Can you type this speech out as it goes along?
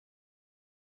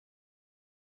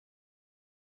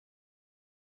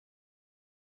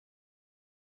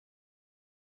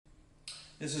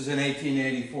This is an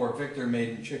 1884 Victor made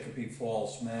in Chicopee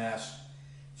Falls, Mass.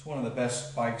 It's one of the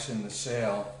best bikes in the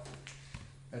sale.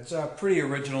 It's a pretty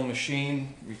original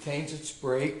machine, retains its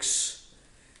brakes,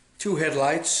 2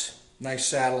 headlights, nice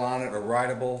saddle on it, a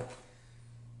rideable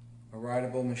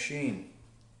machine.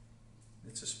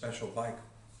 It's a special bike.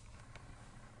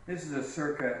 This is a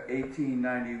circa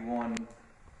 1891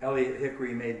 Elliott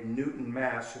Hickory made in Newton,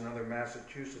 Mass, another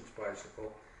Massachusetts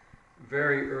bicycle.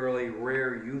 Very early,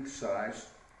 rare youth size.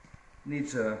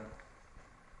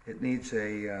 It needs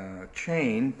a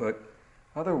chain, but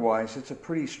otherwise it's a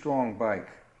pretty strong bike.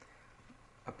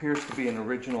 Appears to be an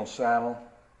original saddle.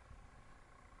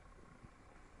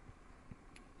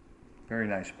 Very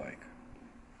nice bike.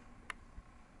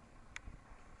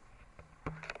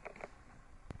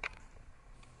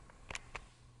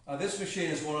 This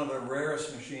machine is one of the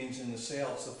rarest machines in the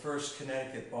sale. It's the first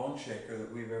Connecticut bone shaker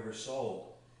that we've ever sold.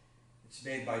 It's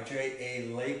made by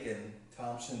J.A. Lakin,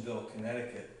 Thompsonville,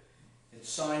 Connecticut. It's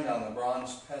signed on the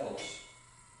bronze pedals.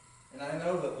 And I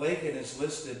know that Lakin is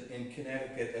listed in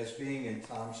Connecticut as being in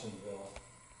Thompsonville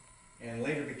and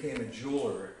later became a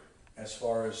jeweler, as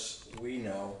far as we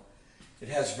know. It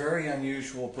has very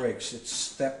unusual brakes. It's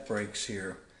step brakes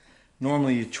here.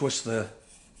 Normally you twist the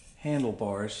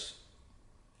handlebars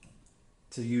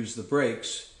to use the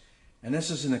brakes, and this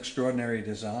is an extraordinary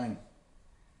design.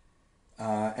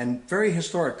 And very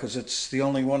historic, because it's the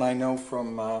only one I know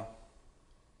from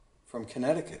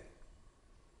Connecticut.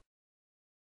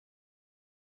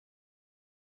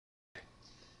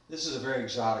 This is a very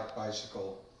exotic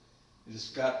bicycle. It's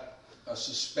got a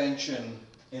suspension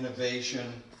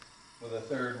innovation with a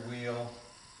 3rd wheel.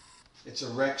 It's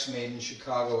a Rex made in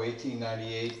Chicago,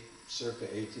 1898, circa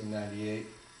 1898.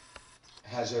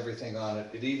 Has everything on it.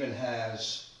 It even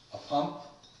has a pump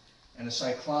and a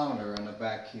cyclometer on the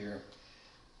back here.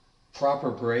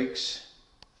 Proper brakes.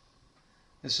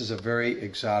 This is a very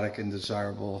exotic and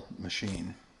desirable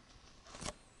machine.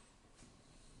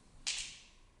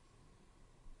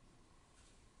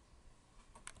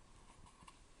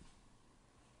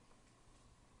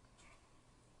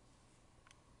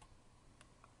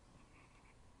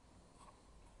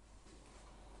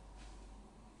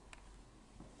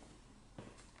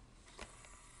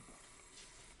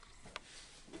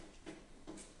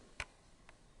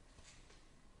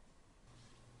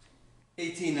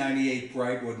 (1898)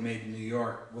 Brightwood made in New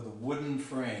York with a wooden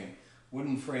frame.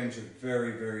 Wooden frames are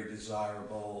very, very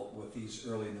desirable with these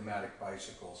early pneumatic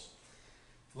bicycles.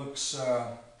 Looks,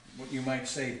 what you might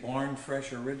say, barn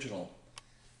fresh original.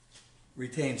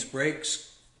 Retains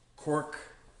brakes, cork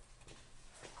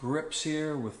grips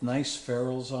here with nice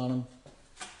ferrules on them.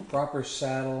 Proper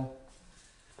saddle.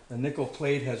 The nickel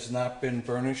plate has not been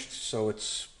burnished, so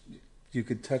you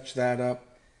could touch that up.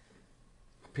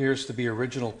 Appears to be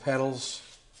original pedals.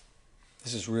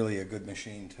 This is really a good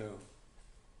machine too.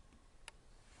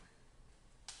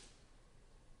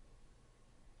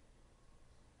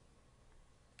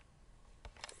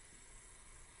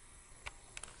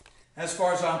 As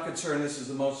far as I'm concerned, this is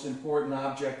the most important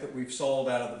object that we've sold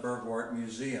out of the Bergwart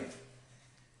Museum.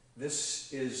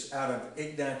 This is out of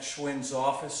Ignat Schwinn's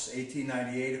office,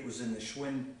 1898. It was in the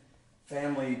Schwinn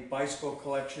family bicycle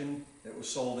collection that was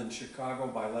sold in Chicago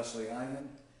by Leslie Hyman.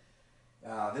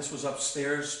 This was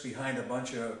upstairs behind a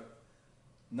bunch of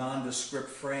nondescript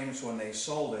frames when they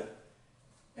sold it.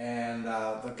 And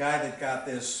the guy that got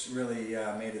this really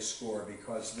made a score,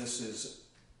 because this is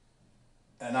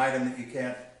an item that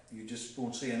you just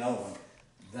won't see another one.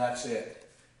 That's it.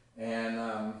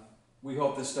 And we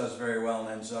hope this does very well and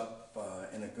ends up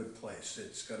in a good place.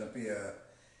 It's going to be a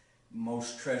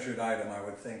most treasured item, I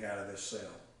would think, out of this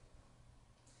sale.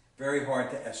 Very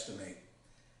hard to estimate.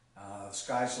 The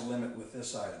sky's the limit with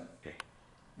this item. Okay.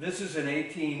 This is an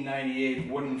 1898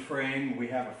 wooden frame. We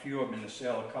have a few of them in the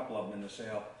sale, a couple of them in the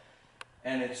sale.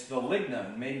 And it's the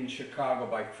Ligna, made in Chicago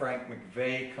by Frank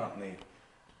McVeigh Company.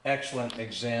 Excellent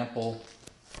example.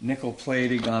 Nickel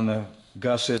plating on the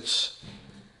gussets.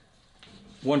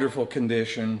 Wonderful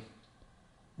condition.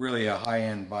 Really a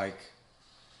high-end bike.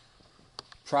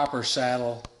 Proper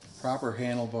saddle, proper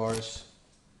handlebars.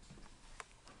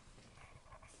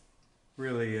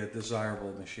 Really a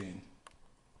desirable machine.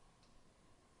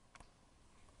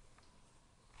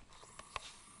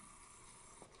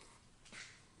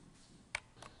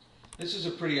 This is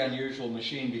a pretty unusual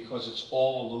machine because it's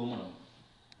all aluminum,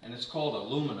 and it's called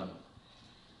aluminum.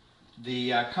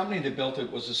 The company that built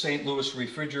it was the St. Louis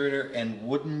Refrigerator and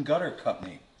Wooden Gutter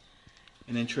Company.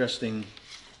 An interesting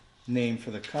name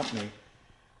for the company.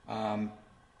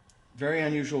 Very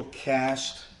unusual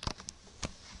cast,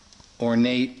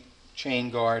 ornate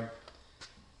chain guard,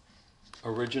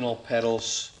 original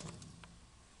pedals,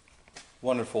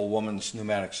 wonderful woman's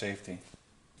pneumatic safety.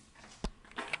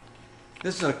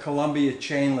 This is a Columbia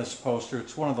chainless poster.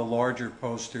 It's one of the larger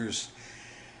posters.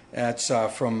 It's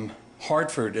from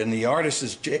Hartford, and the artist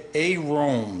is A.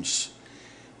 Romes.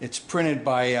 It's printed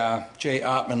by J.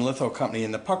 Ottman Litho Company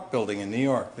in the Puck Building in New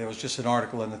York. There was just an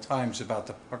article in the Times about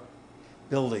the Puck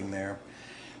Building there.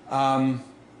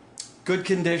 Good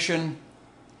condition,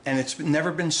 and it's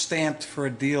never been stamped for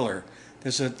a dealer.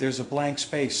 There's a blank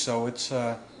space, so it's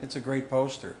a great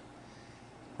poster,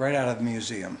 right out of the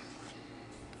museum.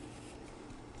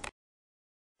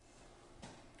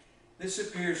 This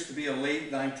appears to be a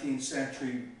late 19th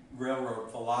century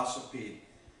railroad velocipede.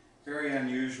 Very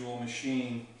unusual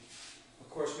machine. Of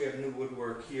course, we have new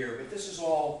woodwork here, but this is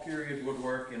all period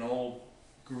woodwork in old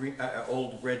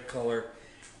red color,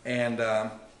 and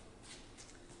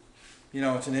you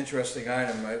know, it's an interesting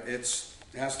item. It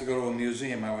has to go to a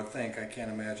museum, I would think. I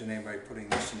can't imagine anybody putting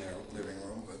this in their living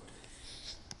room, but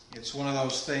it's one of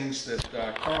those things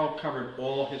that Carl covered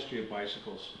all history of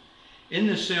bicycles. In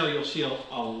this sale, you'll see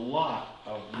a lot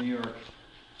of New York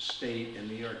State and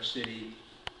New York City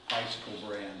bicycle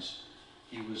brands.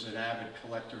 He was an avid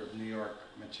collector of New York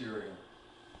material.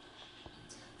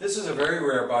 This is a very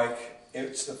rare bike.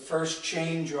 It's the first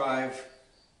chain drive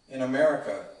in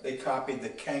America. They copied the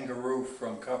Kangaroo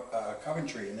from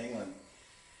Coventry in England.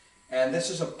 And this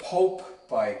is a Pope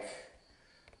bike.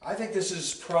 I think this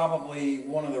is probably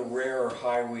one of the rarer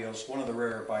high wheels, one of the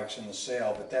rarer bikes in the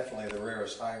sale, but definitely the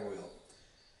rarest high wheel.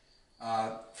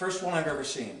 First one I've ever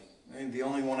seen. I mean, the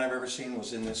only one I've ever seen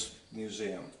was in this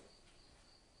museum.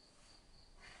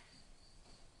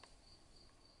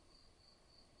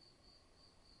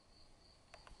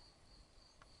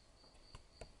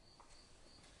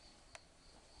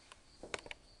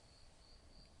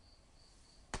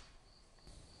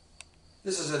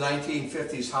 This is a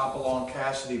 1950s Hopalong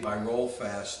Cassidy by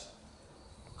Rollfast.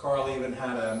 Carl even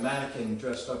had a mannequin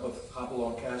dressed up with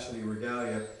Hopalong Cassidy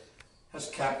regalia. Has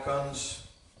cap guns,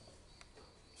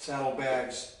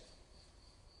 saddlebags.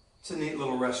 It's a neat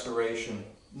little restoration,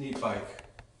 neat bike.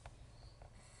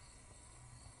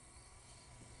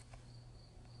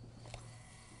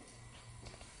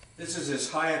 This is as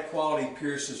high a quality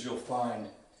Pierce as you'll find.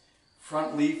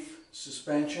 Front leaf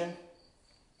suspension.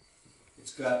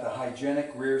 It's got the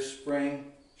hygienic rear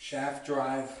spring, shaft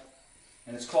drive,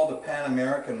 and it's called the Pan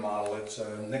American model. It's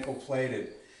nickel plated.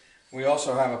 We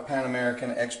also have a Pan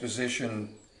American Exposition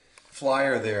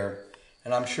flyer there,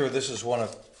 and I'm sure this is one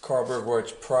of Carl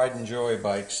Bergwert's pride and joy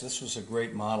bikes. This was a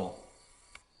great model.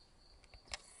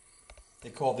 They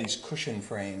call these cushion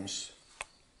frames.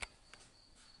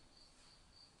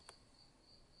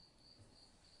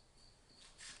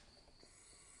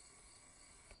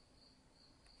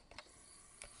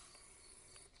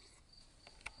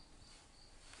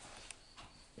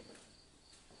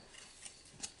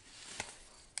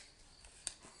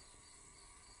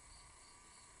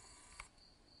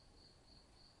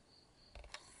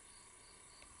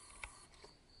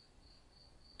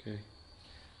 Okay.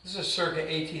 This is a circa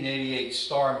 1888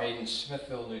 Star made in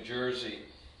Smithville, New Jersey.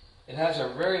 It has a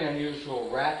very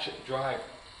unusual ratchet drive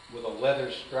with a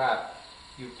leather strap.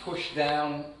 You push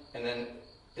down and then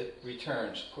it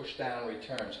returns. Push down,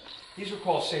 returns. These were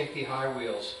called safety high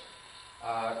wheels.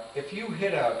 If you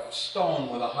hit a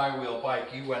stone with a high wheel bike,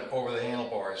 you went over the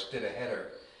handlebars, did a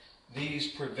header. These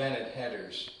prevented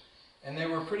headers. And they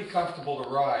were pretty comfortable to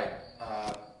ride.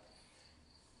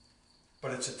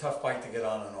 But it's a tough bike to get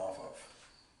on and off of.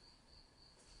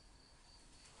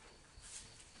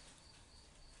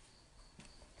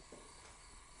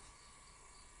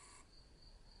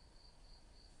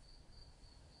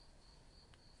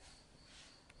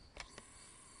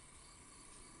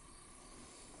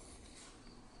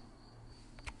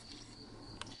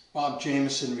 Bob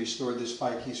Jameson restored this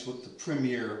bike. He's with the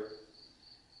premier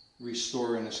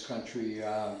restorer in this country.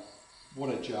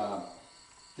 What a job.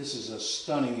 This is a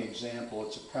stunning example.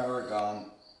 It's a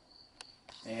Paragon,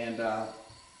 and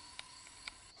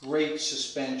great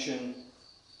suspension,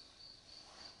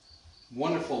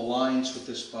 wonderful lines with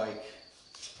this bike.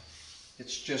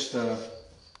 It's just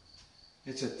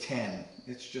it's a 10.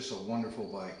 It's just a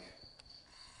wonderful bike.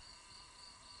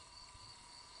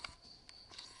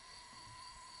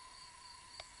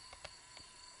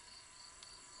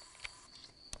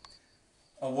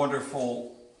 A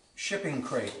wonderful shipping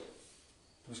crate.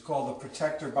 It was called the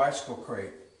Protector Bicycle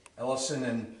Crate. Ellison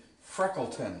and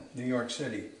Freckleton, New York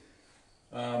City.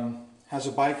 Has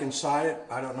a bike inside it.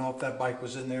 I don't know if that bike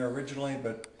was in there originally,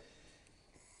 but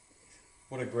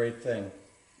what a great thing.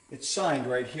 It's signed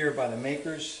right here by the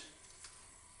makers.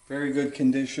 Very good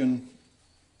condition.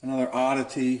 Another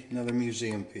oddity, another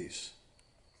museum piece.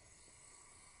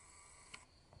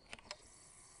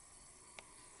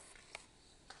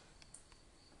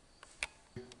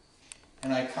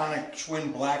 an iconic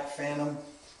Schwinn Black Phantom,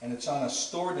 and it's on a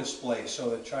store display so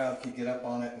the child can get up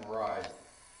on it and ride.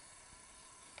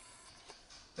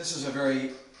 This is a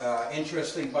very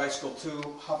interesting bicycle too,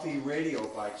 Huffy radio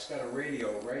bike. It's got a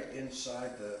radio right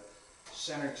inside the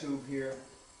center tube here.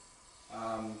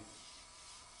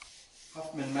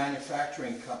 Huffman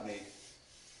Manufacturing Company,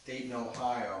 Dayton,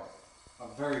 Ohio. A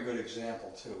very good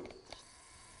example too.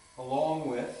 Along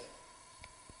with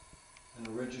an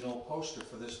original poster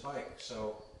for this bike.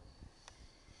 So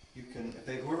you can,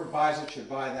 whoever buys it should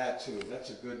buy that too. That's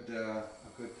a good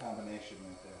combination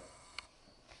right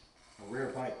there. A rare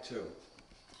bike too.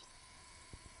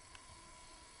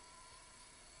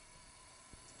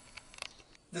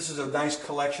 This is a nice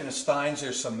collection of Steins.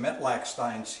 There's some Metlac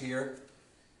Steins here.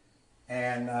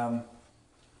 And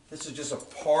this is just a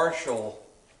partial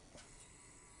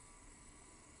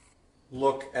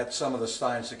look at some of the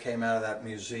Steins that came out of that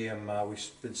museum. We've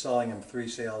been selling them 3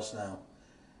 sales now.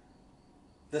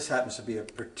 This happens to be a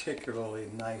particularly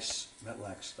nice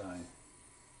Metlac Stein.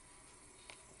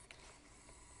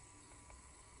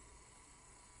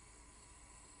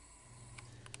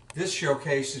 This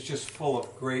showcase is just full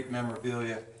of great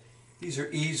memorabilia. These are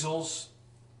easels,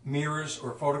 mirrors,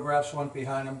 or photographs went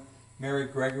behind them. Mary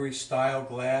Gregory style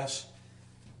glass,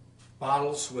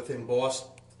 bottles with embossed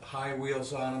high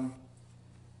wheels on them.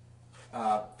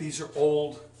 These are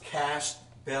old cast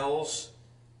bells,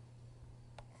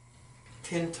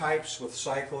 tin types with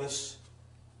cyclists.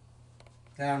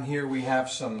 Down here we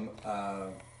have some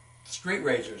straight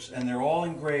razors, and they're all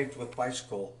engraved with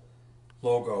bicycle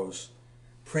logos.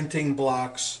 Printing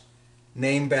blocks,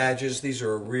 name badges. These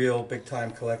are a real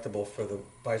big-time collectible for the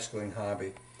bicycling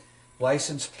hobby.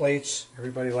 License plates.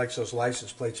 Everybody likes those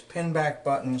license plates. Pinback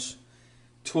buttons,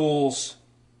 tools.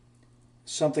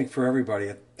 Something for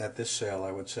everybody at this sale,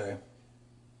 I would say.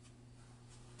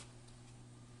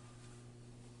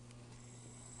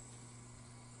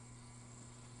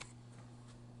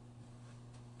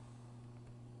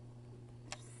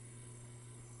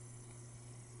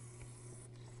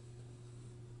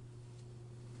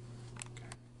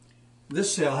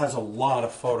 This sale has a lot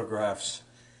of photographs.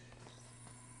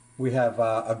 We have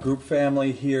a group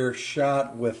family here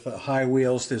shot with high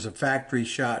wheels. There's a factory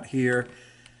shot here.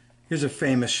 Here's a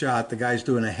famous shot. The guy's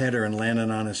doing a header and landing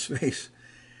on his face.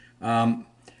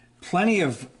 Plenty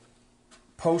of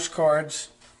postcards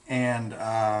and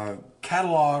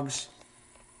catalogs.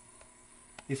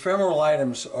 Ephemeral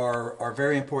items are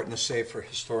very important to save for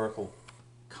historical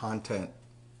content.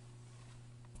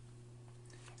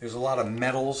 There's a lot of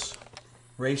medals.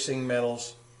 Racing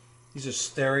medals. These are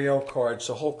stereo cards,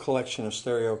 a whole collection of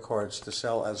stereo cards to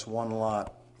sell as one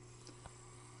lot.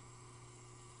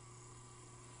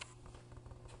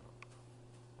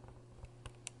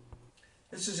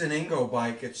 This is an Ingo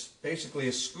bike. It's basically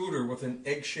a scooter with an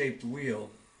egg-shaped wheel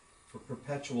for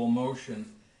perpetual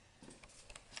motion.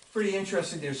 Pretty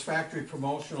interesting. There's factory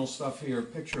promotional stuff here. A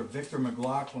picture of Victor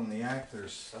McLaughlin, the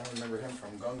actors. I remember him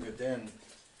from Gunga Din.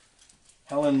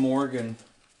 Helen Morgan.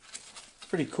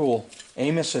 Pretty cool.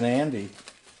 Amos and Andy.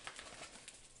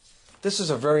 This is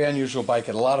a very unusual bike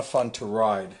and a lot of fun to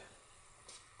ride.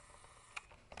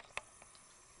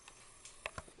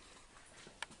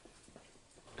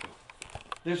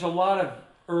 There's a lot of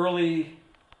early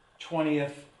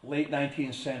 20th, late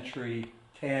 19th century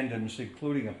tandems,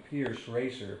 including a Pierce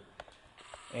racer.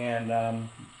 And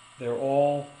they're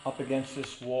all up against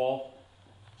this wall.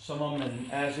 Some of them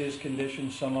in as-is condition,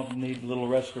 some of them need a little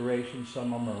restoration,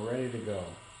 some of them are ready to go.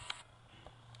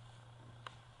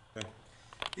 Okay.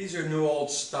 These are new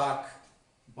old stock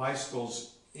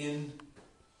bicycles in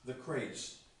the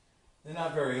crates. They're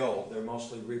not very old, they're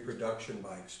mostly reproduction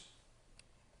bikes.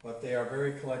 But they are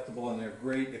very collectible and they're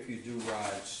great if you do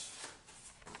rides.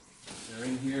 They're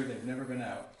in here, they've never been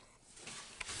out.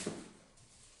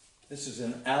 This is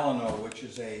an Alano, which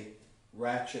is a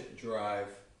ratchet drive.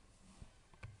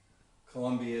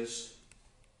 Columbia's.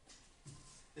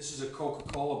 This is a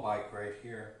Coca-Cola bike right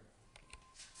here.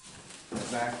 In the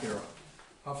back here,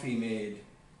 Huffy made.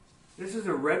 This is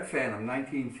a red Phantom,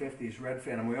 1950s red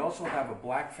Phantom. We also have a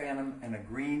black Phantom and a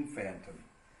green Phantom.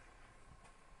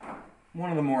 One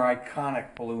of the more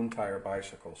iconic balloon tire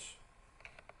bicycles.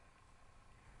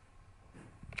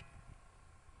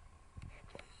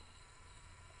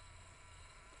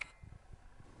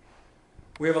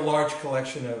 We have a large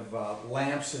collection of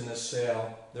lamps in this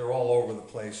sale. They're all over the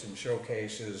place in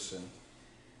showcases. And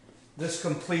this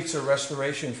completes a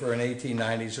restoration for an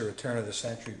 1890s or a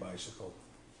turn-of-the-century bicycle.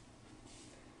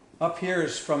 Up here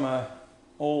is from an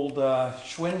old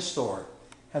Schwinn store.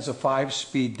 Has a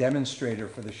 5-speed demonstrator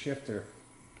for the shifter.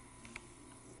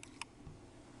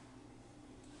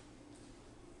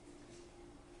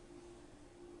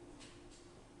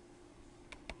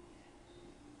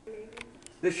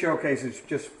 This showcase is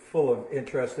just full of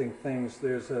interesting things.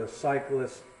 There's a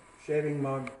cyclist shaving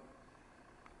mug,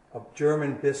 a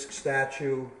German bisque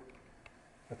statue,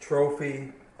 a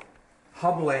trophy,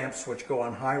 hub lamps which go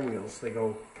on high wheels. They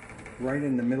go right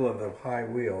in the middle of the high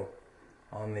wheel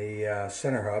on the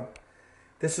center hub.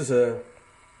 This is a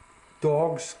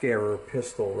dog scarer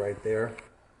pistol right there,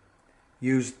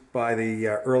 used by the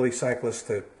early cyclists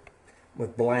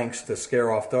with blanks to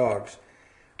scare off dogs.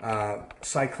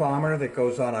 Cyclometer that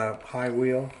goes on a high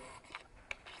wheel.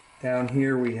 Down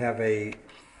here we have a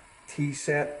tea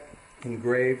set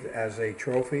engraved as a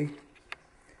trophy.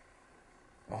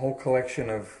 A whole collection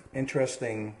of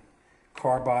interesting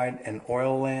carbide and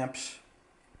oil lamps.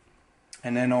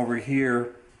 And then over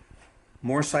here,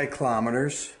 more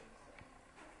cyclometers.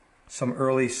 Some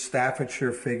early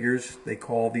Staffordshire figures. They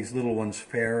call these little ones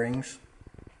fairings.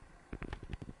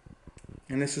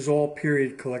 And this is all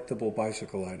period collectible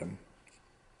bicycle item.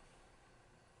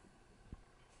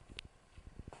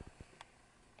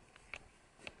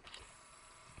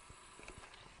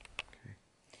 Okay.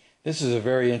 This is a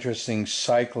very interesting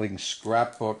cycling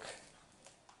scrapbook.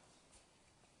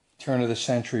 Turn of the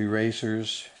century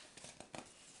racers.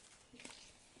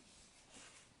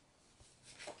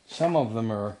 Some of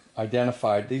them are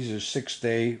identified. These are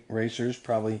 6-day racers,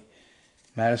 probably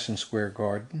Madison Square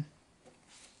Garden.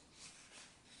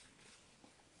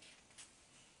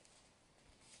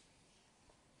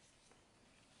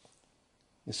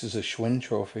 This is a Schwinn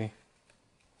trophy.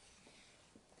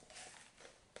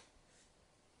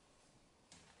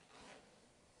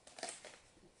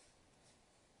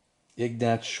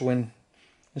 Ignaz Schwinn.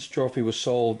 This trophy was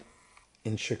sold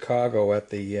in Chicago at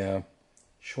the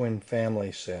Schwinn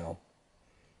family sale.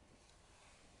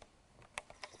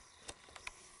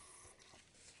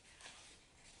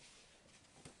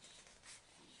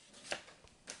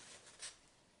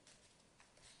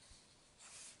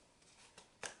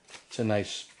 It's a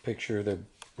nice picture. They're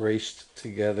braced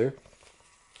together.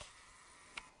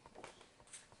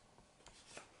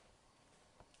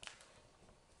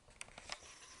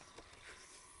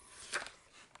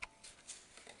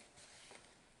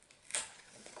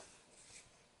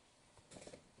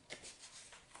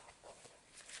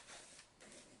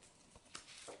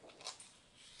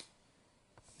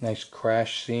 Nice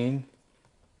crash scene.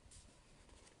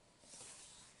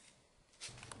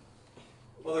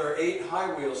 Well, there are 8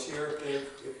 high wheels here.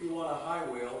 If you want a high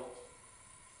wheel,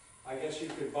 I guess you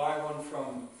could buy one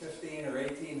from 15 or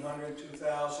 1800,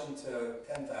 2000 to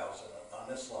 10,000 on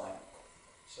this line.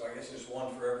 So I guess there's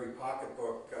one for every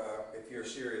pocketbook if you're a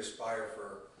serious buyer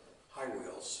for high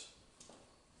wheels.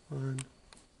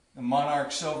 The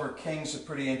Monarch Silver King's a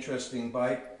pretty interesting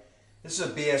bike. This is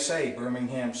a BSA,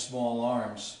 Birmingham Small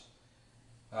Arms.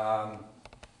 A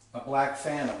Black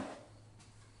Phantom.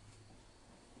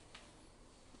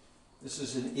 This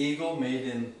is an Eagle made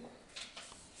in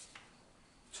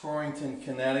Torrington,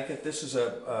 Connecticut. This is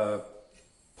a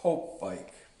Pope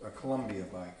bike, a Columbia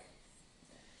bike.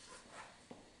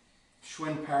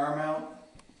 Schwinn Paramount,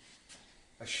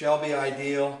 a Shelby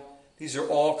Ideal. These are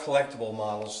all collectible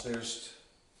models. There's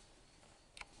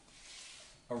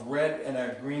a red and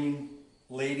a green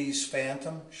ladies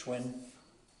Phantom, Schwinn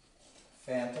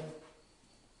Phantom.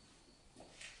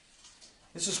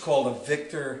 This is called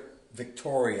a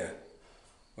Victoria,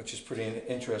 which is pretty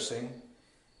interesting.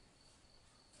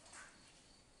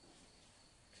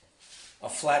 A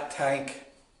flat tank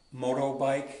moto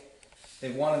bike.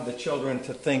 They wanted the children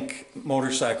to think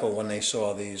motorcycle when they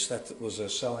saw these. That was a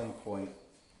selling point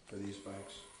for these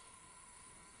bikes.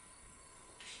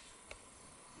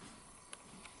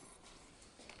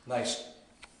 Nice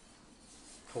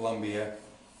Columbia.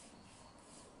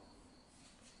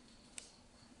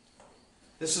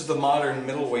 This is the modern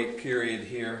middleweight period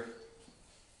here.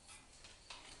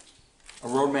 A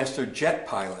Roadmaster Jet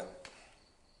Pilot.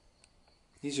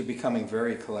 These are becoming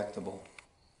very collectible.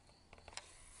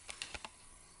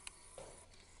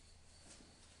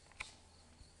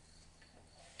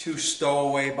 Two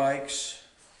stowaway bikes.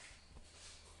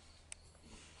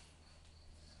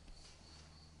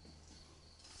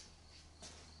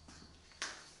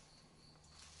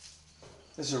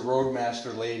 This is a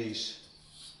Roadmaster Ladies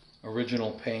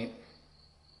original paint.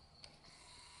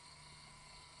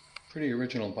 Pretty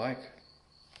original bike.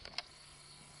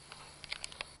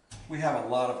 We have a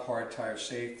lot of hard tire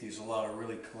safeties, a lot of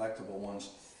really collectible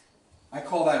ones. I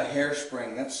call that a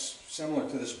hairspring. That's similar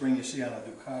to the spring you see on a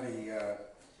Ducati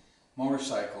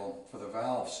motorcycle for the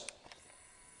valves.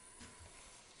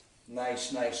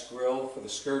 Nice grill for the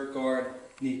skirt guard.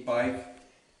 Neat bike.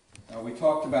 We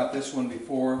talked about this one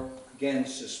before. Again,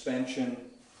 suspension.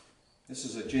 This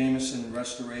is a Jameson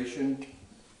restoration.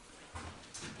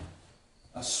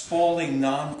 A Spalding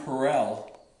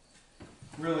Nonpareil.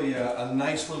 Really a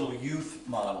nice little youth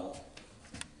model.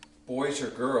 Boys or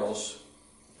girls.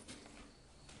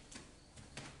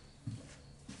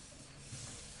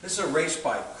 This is a race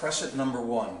bike, Crescent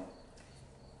 #1.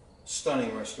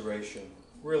 Stunning restoration.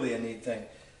 Really a neat thing.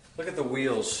 Look at the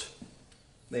wheels.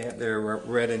 They're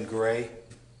red and gray.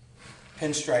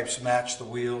 Pinstripes match the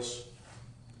wheels.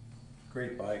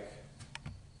 Great bike.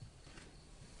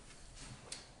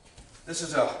 This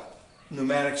is a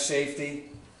pneumatic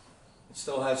safety. It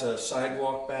still has a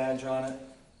sidewalk badge on it.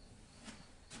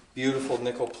 Beautiful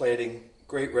nickel plating.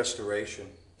 Great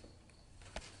restoration.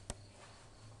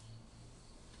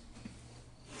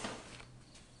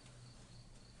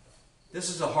 This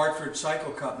is a Hartford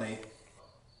Cycle Company.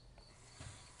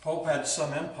 Pope had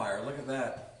some empire. Look at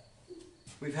that.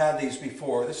 We've had these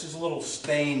before. This is a little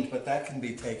stained, but that can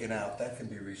be taken out. That can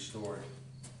be restored.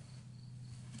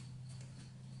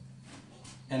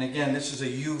 And again, this is a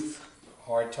youth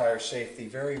hard tire safety.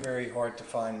 Very, very hard to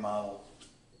find model.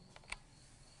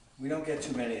 We don't get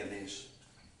too many of these.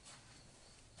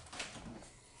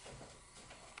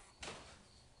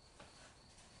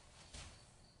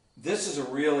 This is a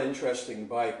real interesting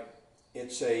bike.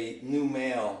 It's a new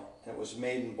male. It was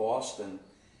made in Boston.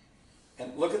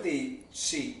 And look at the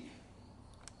seat.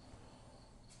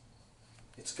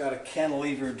 It's got a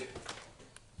cantilevered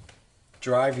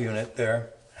drive unit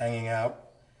there hanging out.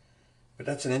 But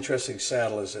that's an interesting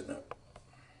saddle, isn't it?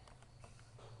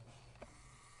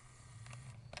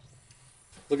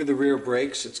 Look at the rear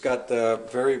brakes. It's got the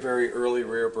very, very early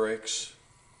rear brakes.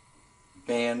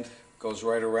 Band goes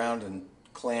right around and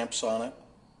clamps on it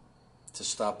to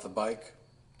stop the bike.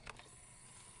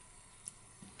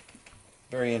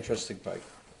 Very interesting bike.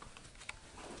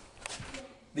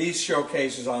 These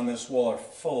showcases on this wall are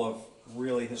full of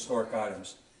really historic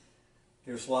items.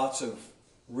 There's lots of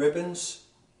ribbons.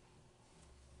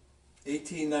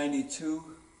 1892.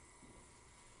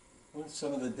 What's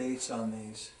some of the dates on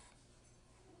these?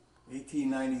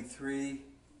 1893,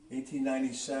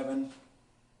 1897.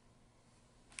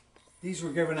 These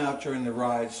were given out during the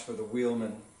rides for the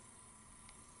wheelmen.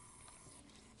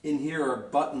 In here are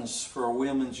buttons for a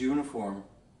wheelman's uniform.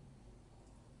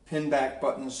 Pinback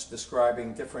buttons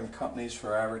describing different companies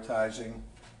for advertising.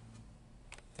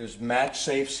 There's match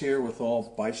safes here with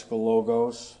all bicycle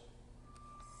logos.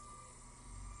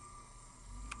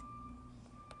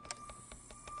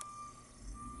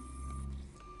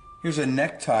 Here's a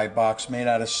necktie box made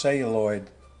out of celluloid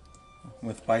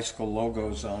with bicycle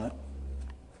logos on it.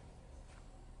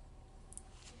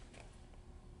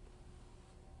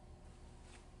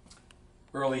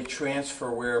 Early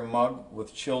transferware mug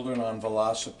with children on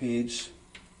velocipedes,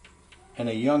 and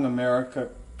a Young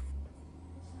America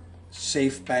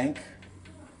safe bank.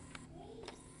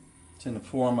 It's in the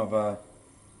form of a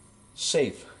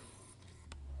safe.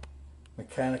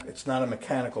 It's not a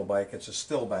mechanical bike, it's a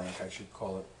still bank, I should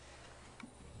call it.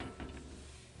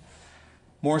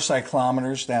 More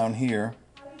cyclometers down here,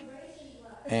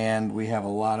 and we have a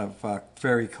lot of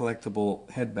very collectible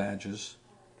head badges.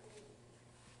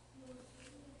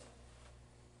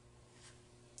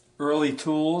 Early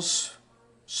tools,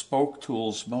 spoke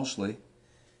tools mostly,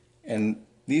 and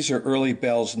these are early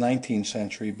bells, 19th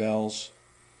century bells.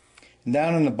 And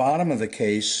down in the bottom of the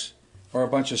case are a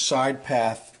bunch of side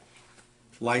path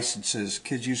licenses.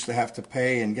 Kids used to have to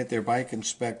pay and get their bike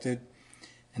inspected,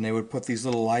 and they would put these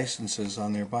little licenses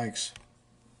on their bikes.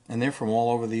 And they're from all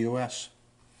over the US.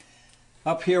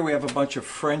 Up here we have a bunch of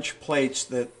French plates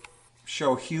that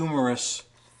show humorous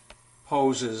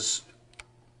poses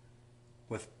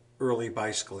with early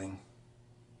bicycling.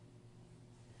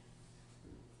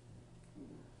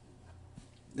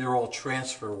 They're all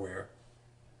transferware.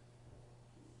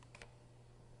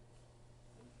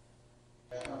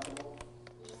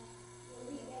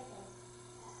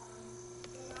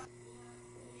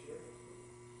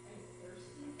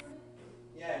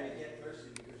 Yeah, you get thirsty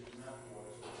because you're not water.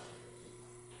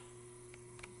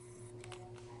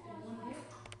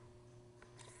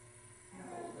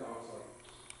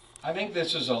 I think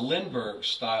this is a Lindbergh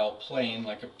style plane,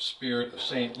 like a Spirit of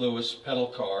St. Louis pedal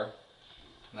car.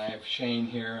 And I have Shane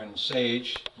here and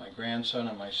Sage, my grandson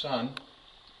and my son.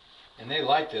 And they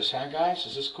like this, huh guys?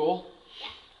 Is this cool? Yeah.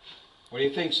 What do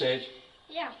you think, Sage?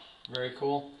 Yeah. Very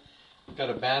cool. Got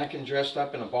a mannequin dressed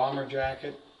up in a bomber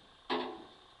jacket.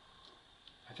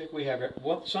 I think we have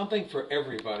something for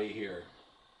everybody here.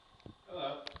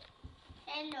 Hello.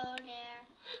 Hello there.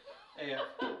 Hey.